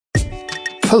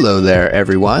Hello there,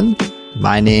 everyone.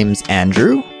 My name's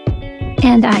Andrew.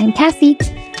 And I'm Cassie.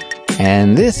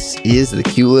 And this is the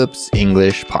Culips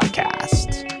English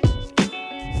Podcast.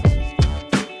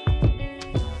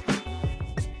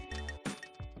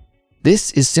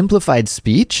 This is Simplified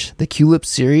Speech, the Culips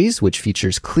series, which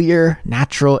features clear,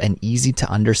 natural, and easy to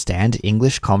understand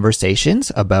English conversations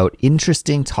about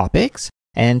interesting topics.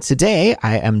 And today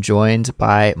I am joined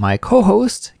by my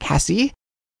co-host, Cassie.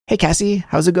 Hey, Cassie,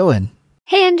 how's it going?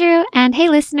 Hey, Andrew, and hey,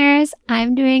 listeners.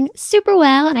 I'm doing super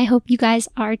well, and I hope you guys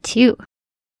are too.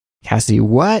 Cassie,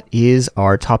 what is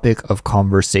our topic of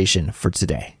conversation for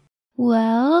today?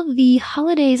 Well, the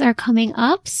holidays are coming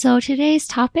up, so today's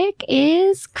topic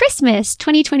is Christmas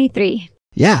 2023.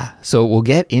 Yeah, so we'll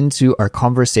get into our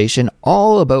conversation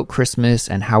all about Christmas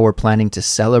and how we're planning to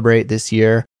celebrate this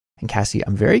year. And Cassie,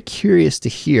 I'm very curious to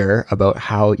hear about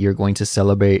how you're going to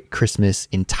celebrate Christmas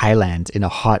in Thailand, in a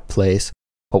hot place.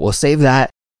 But we'll save that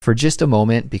for just a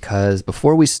moment because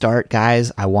before we start,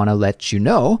 guys, I want to let you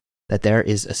know that there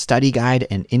is a study guide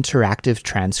and interactive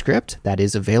transcript that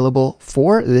is available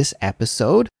for this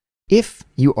episode if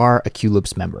you are a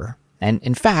Culips member. And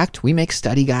in fact, we make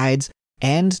study guides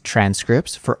and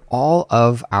transcripts for all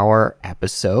of our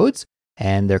episodes,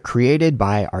 and they're created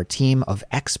by our team of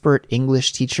expert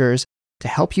English teachers to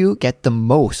help you get the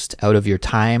most out of your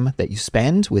time that you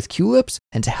spend with Culips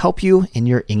and to help you in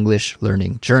your English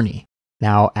learning journey.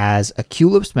 Now, as a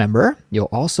Culips member, you'll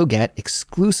also get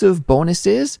exclusive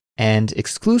bonuses, and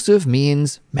exclusive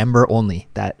means member only,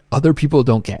 that other people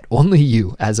don't get, only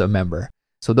you as a member.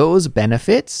 So those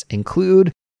benefits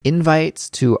include invites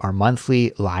to our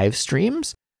monthly live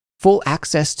streams, full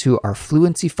access to our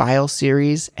Fluency File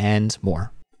series, and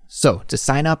more. So to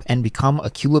sign up and become a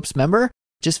Culips member,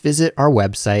 just visit our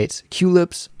website,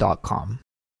 culips.com.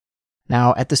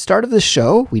 Now, at the start of the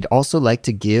show, we'd also like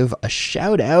to give a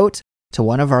shout out to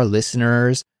one of our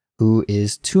listeners who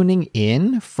is tuning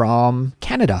in from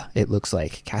Canada, it looks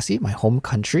like. Cassie, my home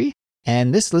country.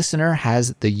 And this listener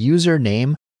has the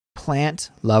username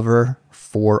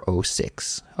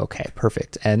PlantLover406. Okay,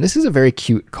 perfect. And this is a very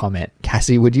cute comment.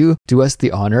 Cassie, would you do us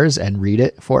the honors and read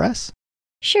it for us?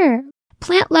 Sure.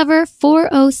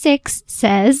 PlantLover406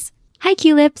 says, "Hi,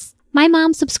 Culips. My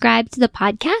mom subscribed to the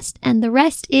podcast, and the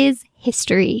rest is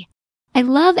history. I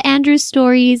love Andrew's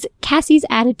stories, Cassie's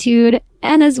attitude,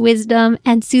 Anna's wisdom,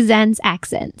 and Suzanne's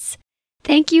accents.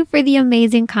 Thank you for the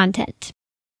amazing content.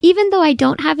 Even though I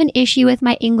don't have an issue with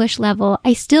my English level,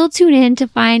 I still tune in to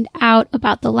find out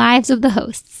about the lives of the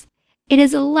hosts. It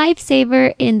is a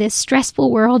lifesaver in this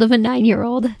stressful world of a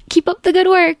 9-year-old. Keep up the good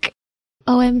work."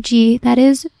 OMG, that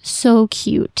is so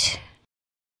cute.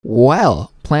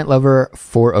 Well,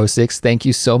 PlantLover406, thank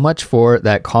you so much for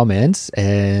that comment.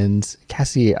 And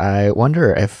Cassie, I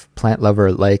wonder if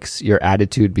PlantLover likes your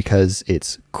attitude because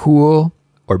it's cool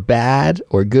or bad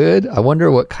or good. I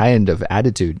wonder what kind of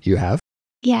attitude you have.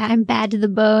 Yeah, I'm bad to the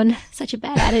bone. Such a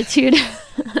bad attitude.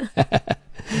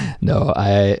 No,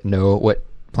 I know what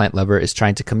PlantLover is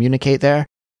trying to communicate there.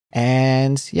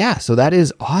 And yeah, so that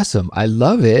is awesome. I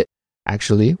love it,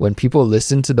 actually, when people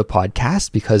listen to the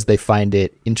podcast because they find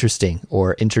it interesting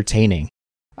or entertaining.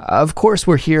 Of course,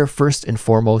 we're here first and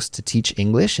foremost to teach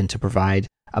English and to provide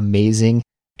amazing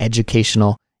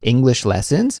educational English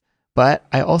lessons. But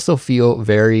I also feel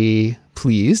very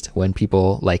pleased when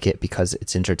people like it because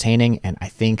it's entertaining. And I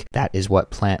think that is what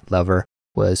PlantLover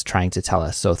was trying to tell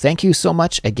us. So thank you so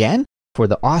much again for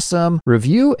the awesome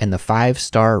review and the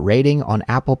 5-star rating on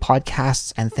Apple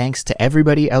Podcasts. And thanks to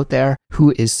everybody out there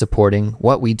who is supporting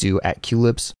what we do at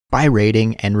Culips by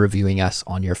rating and reviewing us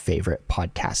on your favorite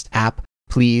podcast app.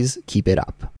 Please keep it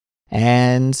up.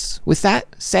 And with that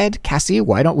said, Cassie,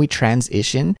 why don't we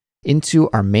transition into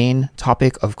our main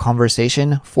topic of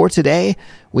conversation for today,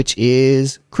 which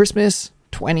is Christmas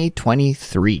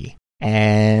 2023.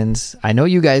 And I know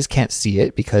you guys can't see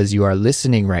it because you are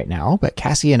listening right now, but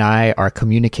Cassie and I are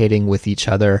communicating with each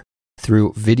other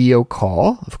through video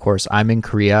call. Of course, I'm in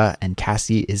Korea and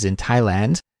Cassie is in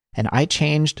Thailand. And I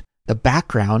changed the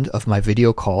background of my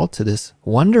video call to this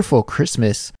wonderful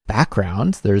Christmas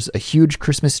background. There's a huge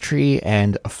Christmas tree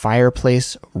and a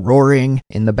fireplace roaring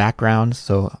in the background.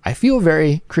 So I feel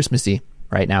very Christmassy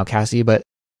right now, Cassie, but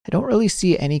I don't really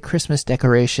see any Christmas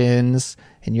decorations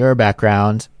in your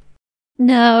background.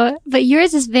 No, but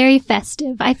yours is very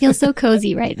festive. I feel so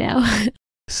cozy right now.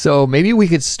 So maybe we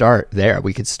could start there.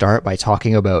 We could start by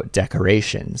talking about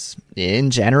decorations.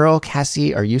 In general,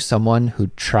 Cassie, are you someone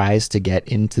who tries to get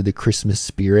into the Christmas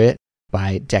spirit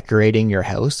by decorating your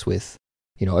house with,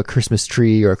 a Christmas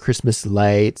tree or Christmas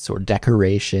lights or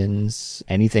decorations,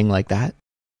 anything like that?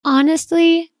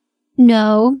 Honestly,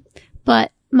 no.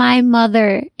 But My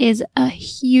mother is a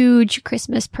huge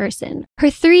Christmas person. Her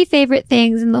 3 favorite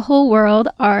things in the whole world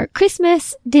are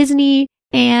Christmas, Disney,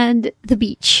 and the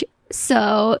beach.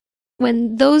 So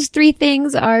when those 3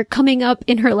 things are coming up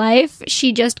in her life,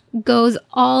 she just goes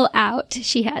all out.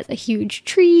 She has a huge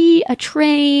tree, a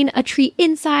train, a tree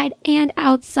inside and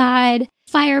outside,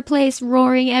 fireplace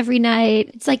roaring every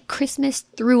night. It's like Christmas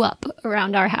threw up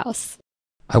around our house.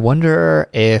 I wonder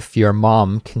if your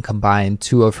mom can combine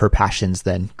 2 of her passions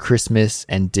then, Christmas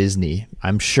and Disney.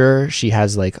 I'm sure she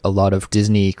has like a lot of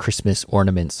Disney Christmas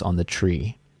ornaments on the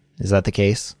tree. Is that the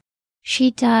case?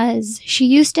 She does. She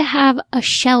used to have a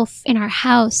shelf in our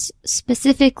house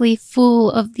specifically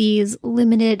full of these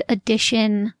limited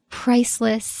edition,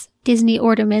 priceless Disney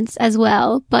ornaments as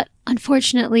well. But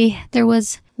unfortunately, there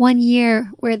was one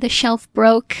year where the shelf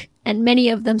broke and many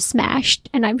of them smashed.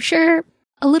 And I'm sure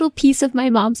a little piece of my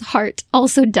mom's heart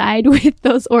also died with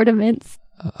those ornaments.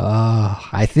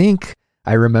 I think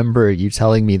I remember you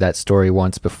telling me that story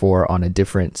once before on a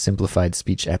different Simplified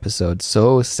Speech episode.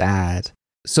 So sad.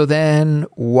 So then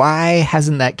why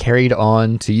hasn't that carried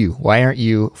on to you? Why aren't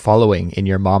you following in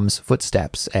your mom's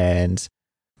footsteps and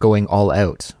going all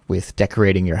out with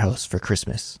decorating your house for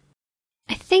Christmas?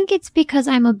 I think it's because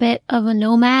I'm a bit of a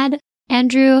nomad,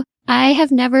 Andrew. I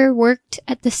have never worked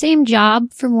at the same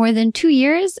job for more than 2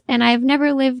 years, and I've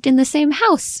never lived in the same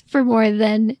house for more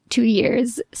than 2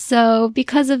 years. So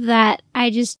because of that,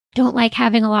 I just don't like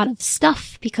having a lot of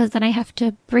stuff because then I have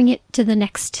to bring it to the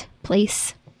next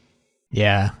place.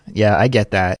 Yeah, I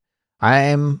get that.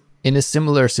 I'm in a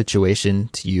similar situation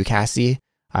to you, Cassie.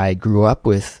 I grew up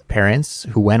with parents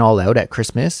who went all out at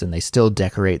Christmas and they still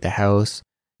decorate the house.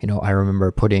 You know, I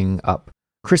remember putting up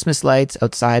Christmas lights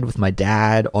outside with my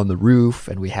dad on the roof,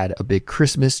 and we had a big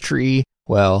Christmas tree.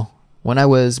 Well, when I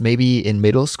was maybe in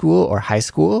middle school or high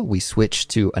school, we switched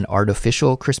to an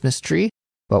artificial Christmas tree.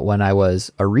 But when I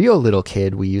was a real little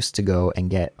kid, we used to go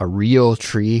and get a real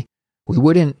tree. We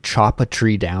wouldn't chop a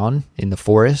tree down in the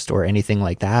forest or anything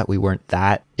like that. We weren't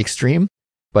that extreme.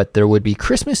 But there would be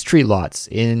Christmas tree lots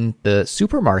in the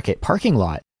supermarket parking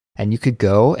lot. And you could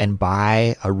go and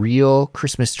buy a real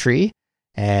Christmas tree.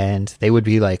 And they would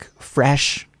be like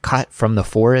fresh, cut from the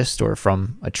forest or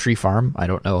from a tree farm. I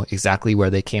don't know exactly where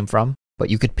they came from. But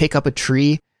you could pick up a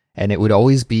tree, and it would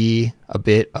always be a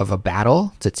bit of a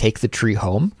battle to take the tree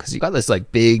home. Because you got this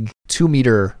like big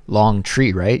 2-meter long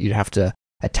tree, right? You'd have to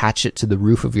attach it to the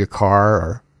roof of your car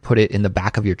or put it in the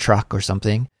back of your truck or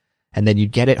something. And then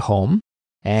you'd get it home,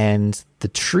 and the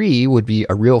tree would be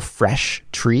a real fresh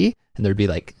tree, and there'd be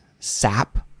like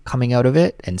sap coming out of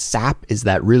it. And sap is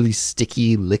that really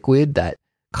sticky liquid that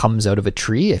comes out of a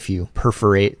tree if you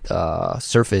perforate the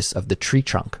surface of the tree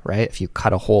trunk, right? If you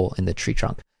cut a hole in the tree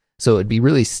trunk. So it'd be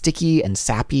really sticky and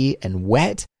sappy and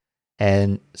wet.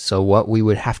 And so what we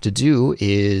would have to do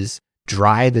is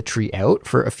dry the tree out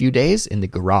for a few days in the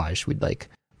garage. We'd like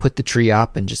put the tree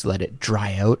up and just let it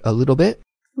dry out a little bit.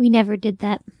 We never did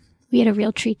that. We had a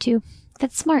real tree too.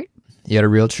 That's smart. You had a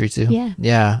real tree too? Yeah.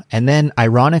 Yeah. And then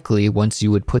ironically, once you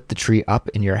would put the tree up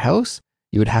in your house,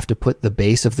 you would have to put the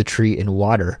base of the tree in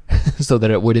water so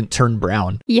that it wouldn't turn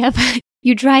brown. Yep.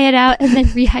 You dry it out and then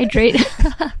rehydrate.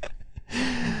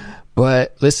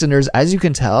 But listeners, as you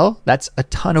can tell, that's a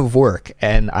ton of work.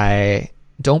 And I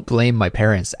don't blame my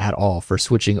parents at all for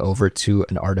switching over to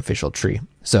an artificial tree.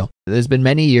 So there's been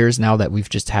many years now that we've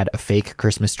just had a fake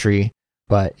Christmas tree.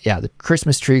 But yeah, the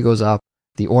Christmas tree goes up,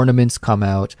 the ornaments come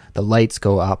out, the lights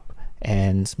go up,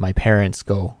 and my parents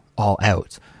go all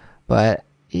out. But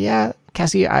yeah,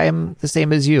 Cassie, I'm the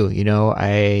same as you. You know,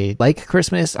 I like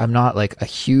Christmas. I'm not like a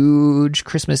huge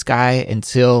Christmas guy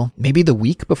until maybe the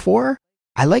week before.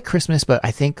 I like Christmas, but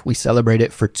I think we celebrate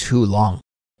it for too long.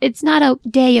 It's not a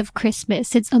day of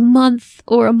Christmas. It's a month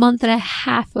or a month and a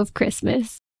half of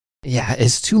Christmas. Yeah,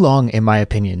 it's too long in my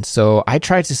opinion. So I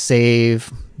try to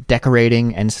save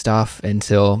decorating and stuff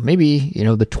until maybe,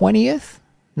 the 20th,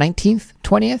 19th,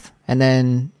 20th, and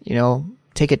then,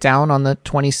 take it down on the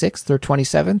 26th or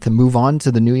 27th and move on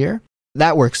to the new year.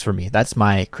 That works for me. That's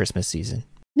my Christmas season.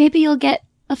 Maybe you'll get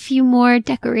a few more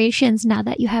decorations now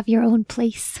that you have your own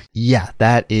place. Yeah,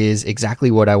 that is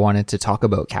exactly what I wanted to talk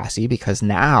about, Cassie, because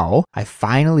now I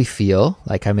finally feel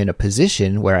like I'm in a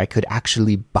position where I could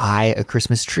actually buy a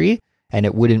Christmas tree and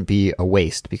it wouldn't be a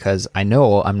waste because I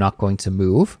know I'm not going to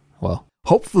move. Well,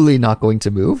 hopefully not going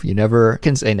to move. You never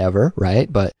can say never,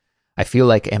 right? But I feel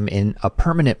like I'm in a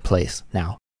permanent place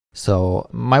now. So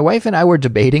my wife and I were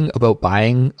debating about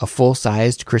buying a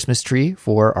full-sized Christmas tree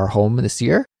for our home this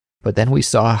year. But then we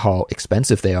saw how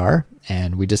expensive they are,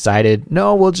 and we decided,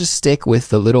 no, we'll just stick with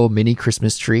the little mini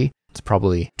Christmas tree. It's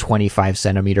probably 25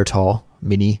 centimeter tall,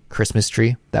 mini Christmas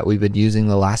tree that we've been using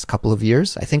the last couple of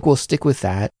years. I think we'll stick with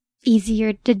that.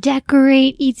 Easier to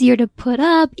decorate, easier to put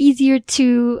up, easier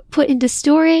to put into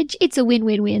storage. It's a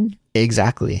win-win-win.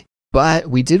 Exactly. But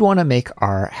we did want to make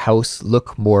our house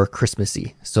look more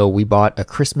Christmassy. So we bought a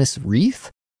Christmas wreath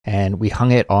and we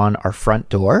hung it on our front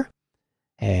door.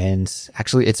 And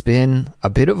actually, it's been a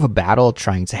bit of a battle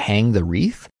trying to hang the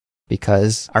wreath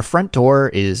because our front door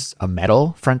is a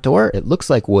metal front door. It looks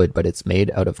like wood, but it's made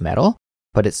out of metal,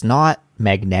 but it's not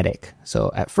magnetic.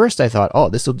 So at first I thought, oh,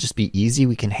 this will just be easy.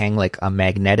 We can hang like a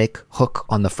magnetic hook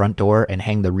on the front door and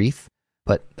hang the wreath,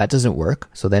 but that doesn't work.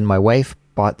 So then my wife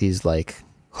bought these like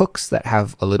hooks that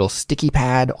have a little sticky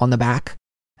pad on the back,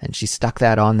 and she stuck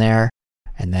that on there.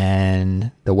 And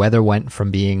then the weather went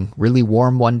from being really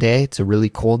warm one day to really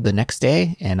cold the next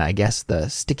day. And I guess the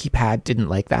sticky pad didn't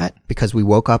like that because we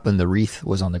woke up and the wreath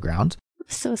was on the ground.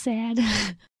 So sad.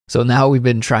 So now we've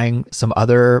been trying some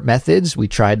other methods. We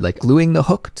tried like gluing the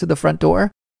hook to the front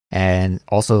door, and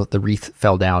also the wreath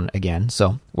fell down again.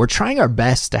 So we're trying our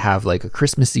best to have like a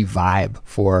Christmassy vibe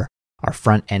for our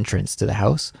front entrance to the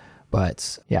house.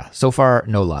 But yeah, so far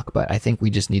no luck. But I think we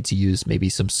just need to use maybe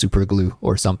some super glue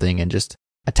or something and just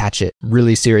attach it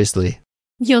really seriously.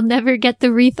 You'll never get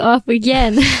the wreath off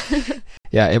again.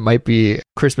 Yeah, it might be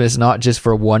Christmas not just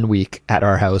for 1 week at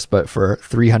our house, but for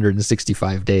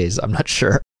 365 days. I'm not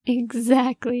sure.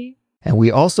 Exactly. And we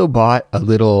also bought a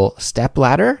little step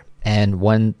ladder. And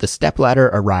when the step ladder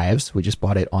arrives, we just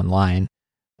bought it online.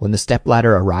 When the step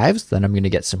ladder arrives, then I'm going to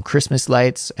get some Christmas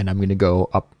lights and I'm going to go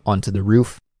up onto the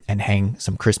roof and hang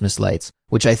some Christmas lights,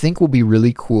 which I think will be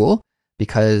really cool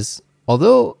because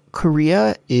although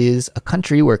Korea is a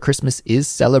country where Christmas is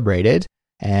celebrated,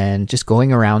 and just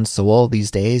going around Seoul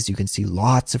these days, you can see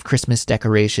lots of Christmas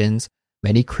decorations,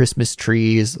 many Christmas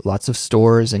trees, lots of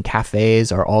stores and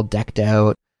cafes are all decked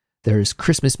out. There's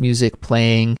Christmas music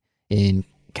playing in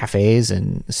cafes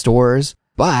and stores.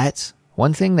 But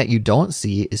one thing that you don't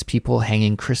see is people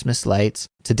hanging Christmas lights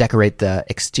to decorate the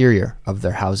exterior of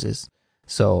their houses.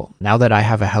 So now that I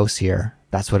have a house here,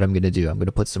 that's what I'm going to do. I'm going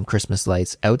to put some Christmas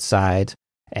lights outside,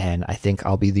 and I think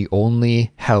I'll be the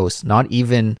only house, not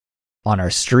even on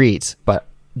our street, but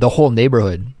the whole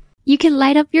neighborhood. You can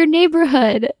light up your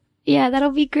neighborhood. Yeah,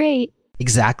 that'll be great.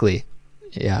 Exactly.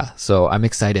 Yeah, so I'm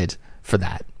excited for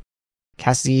that.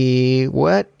 Cassie,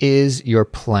 what is your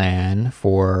plan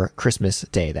for Christmas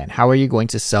Day then? How are you going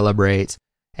to celebrate?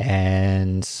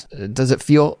 And does it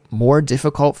feel more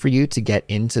difficult for you to get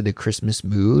into the Christmas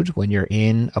mood when you're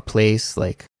in a place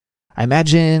like, I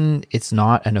imagine it's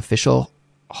not an official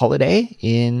holiday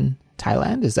in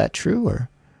Thailand. Is that true? Or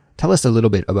tell us a little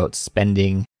bit about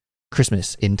spending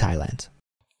Christmas in Thailand.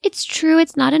 It's true,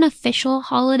 it's not an official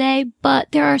holiday,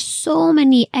 but there are so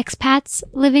many expats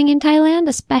living in Thailand,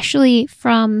 especially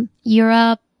from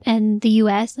Europe and the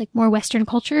US, like more Western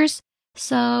cultures.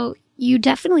 So you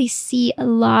definitely see a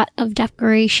lot of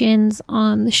decorations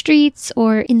on the streets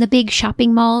or in the big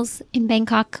shopping malls in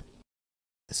Bangkok.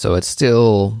 So it's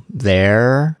still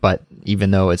there, but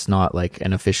even though it's not like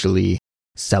an officially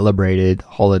celebrated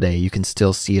holiday, you can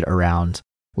still see it around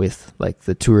with like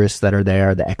the tourists that are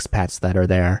there, the expats that are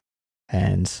there,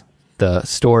 and the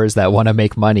stores that want to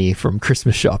make money from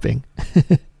Christmas shopping.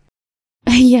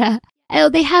 Yeah. Oh,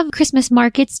 they have Christmas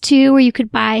markets too, where you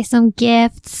could buy some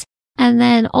gifts. And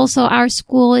then also our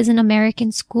school is an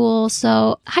American school.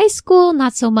 So high school,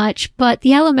 not so much, but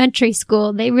the elementary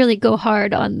school, they really go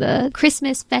hard on the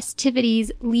Christmas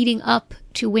festivities leading up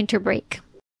to winter break.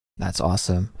 That's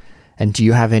awesome. And do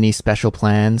you have any special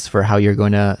plans for how you're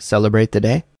going to celebrate the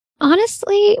day?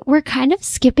 Honestly, we're kind of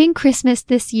skipping Christmas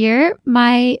this year.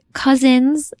 My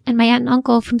cousins and my aunt and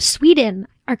uncle from Sweden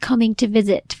are coming to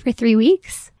visit for 3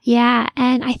 weeks. Yeah,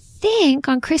 and I think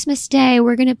on Christmas Day,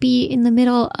 we're going to be in the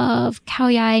middle of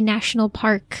Khao Yai National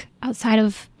Park outside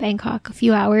of Bangkok, a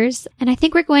few hours. And I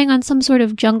think we're going on some sort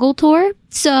of jungle tour.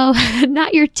 So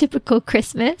not your typical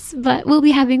Christmas, but we'll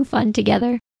be having fun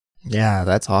together. Yeah,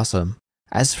 that's awesome.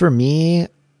 As for me,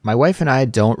 my wife and I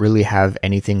don't really have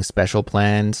anything special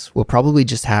planned. We'll probably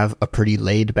just have a pretty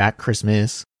laid back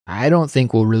Christmas. I don't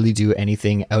think we'll really do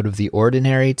anything out of the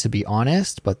ordinary, to be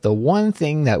honest. But the one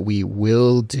thing that we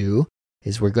will do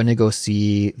is we're going to go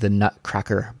see the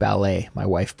Nutcracker Ballet. My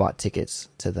wife bought tickets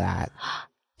to that.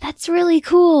 That's really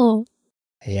cool.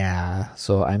 Yeah,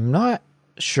 so I'm not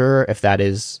sure if that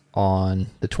is on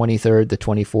the 23rd, the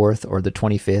 24th, or the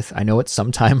 25th. I know it's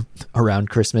sometime around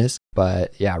Christmas,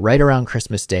 but yeah, right around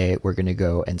Christmas Day, we're going to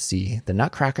go and see the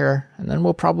Nutcracker, and then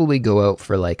we'll probably go out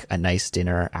for like a nice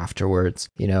dinner afterwards.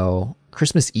 You know,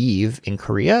 Christmas Eve in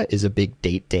Korea is a big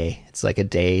date day. It's like a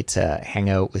day to hang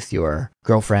out with your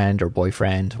girlfriend or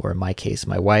boyfriend, or in my case,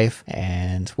 my wife.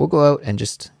 And we'll go out and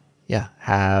just,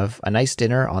 have a nice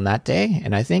dinner on that day.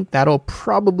 And I think that'll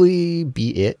probably be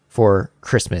it for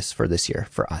Christmas for this year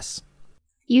for us.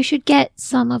 You should get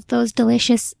some of those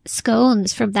delicious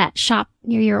scones from that shop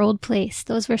near your old place.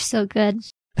 Those were so good.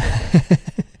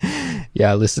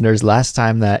 Yeah, listeners, last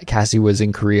time that Cassie was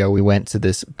in Korea, we went to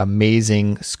this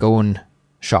amazing scone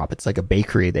shop. It's like a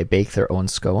bakery. They bake their own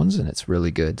scones and it's really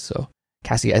good. So,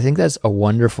 Cassie, I think that's a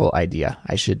wonderful idea.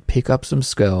 I should pick up some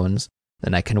scones.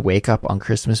 Then I can wake up on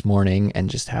Christmas morning and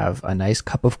just have a nice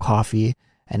cup of coffee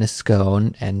and a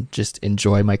scone and just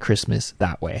enjoy my Christmas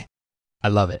that way. I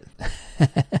love it.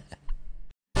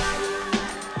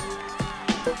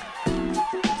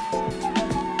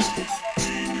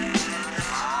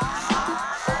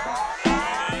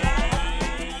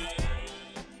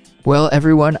 Well,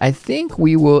 everyone, I think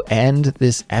we will end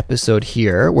this episode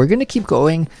here. We're going to keep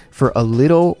going for a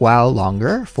little while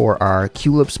longer for our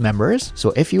Culips members.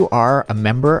 So if you are a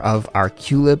member of our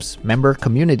Culips member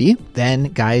community, then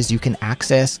guys, you can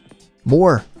access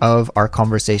more of our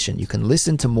conversation. You can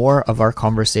listen to more of our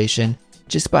conversation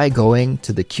just by going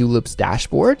to the Culips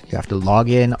dashboard. You have to log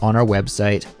in on our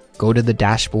website, go to the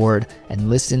dashboard, and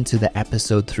listen to the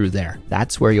episode through there.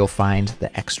 That's where you'll find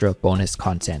the extra bonus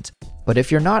content. But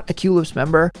if you're not a Culips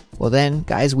member, well then,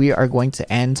 guys, we are going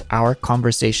to end our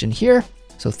conversation here.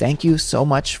 So thank you so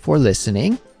much for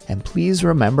listening. And please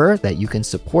remember that you can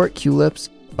support Culips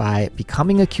by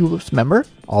becoming a Culips member.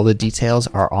 All the details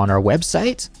are on our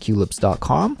website,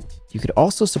 culips.com. You could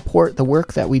also support the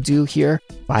work that we do here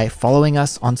by following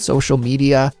us on social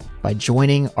media, by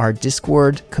joining our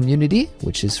Discord community,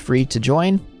 which is free to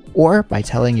join, or by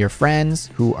telling your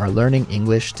friends who are learning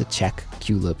English to check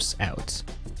Culips out.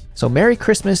 So Merry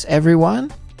Christmas,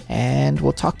 everyone, and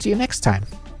we'll talk to you next time.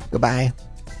 Goodbye.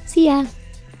 See ya.